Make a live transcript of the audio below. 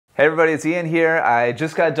Hey everybody, it's Ian here. I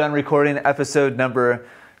just got done recording episode number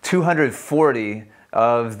 240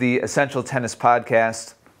 of the Essential Tennis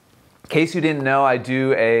Podcast. In case you didn't know, I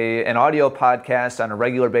do an audio podcast on a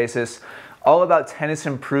regular basis all about tennis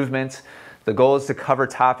improvement. The goal is to cover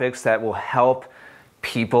topics that will help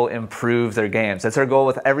people improve their games. That's our goal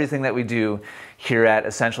with everything that we do here at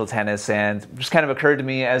Essential Tennis. And it just kind of occurred to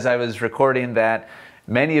me as I was recording that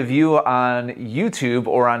many of you on YouTube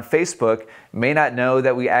or on Facebook may not know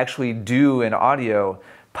that we actually do an audio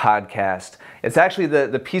podcast. It's actually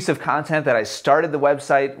the piece of content that I started the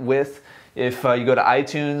website with. If you go to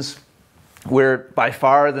iTunes, we're by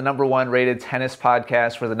far the #1 rated tennis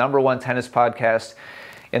podcast. We're the #1 tennis podcast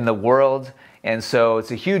in the world. And so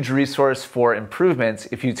it's a huge resource for improvement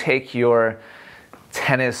if you take your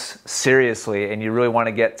tennis seriously and you really want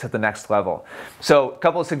to get to the next level. So a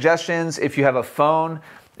couple of suggestions: if you have a phone,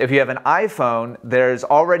 if you have an iPhone, there's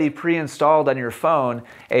already pre-installed on your phone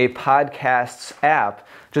a podcasts app.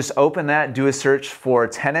 Just open that, do a search for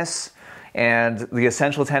tennis, and the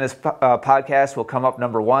Essential Tennis podcast will come up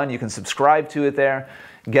 #1. You can subscribe to it there,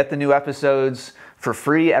 get the new episodes for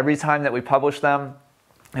free every time that we publish them.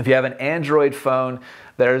 If you have an Android phone,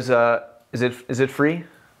 there's a, is it free?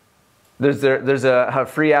 There's a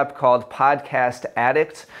free app called Podcast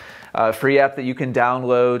Addict, a free app that you can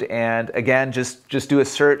download. And again, just do a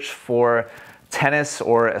search for tennis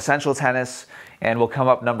or Essential Tennis, and we'll come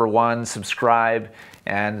up #1. Subscribe,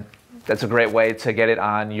 and that's a great way to get it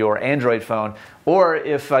on your Android phone. Or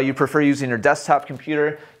if you prefer using your desktop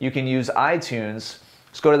computer, you can use iTunes.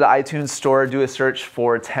 Just go to the iTunes store, do a search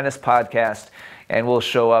for Tennis Podcast, and we'll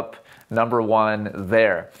show up #1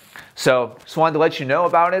 there. So just wanted to let you know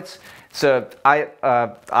about it. So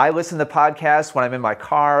I listen to podcasts when I'm in my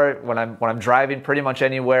car, when I'm driving pretty much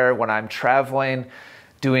anywhere, when I'm traveling,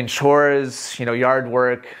 doing chores, yard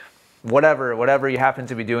work, whatever you happen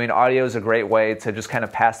to be doing. Audio is a great way to just kind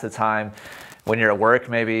of pass the time when you're at work,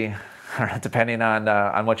 maybe, depending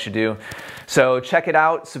on what you do. So check it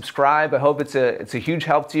out, subscribe. I hope it's a huge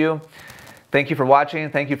help to you. Thank you for watching.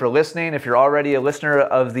 Thank you for listening. If you're already a listener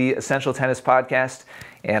of the Essential Tennis Podcast,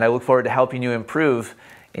 and I look forward to helping you improve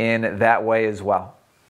in that way as well.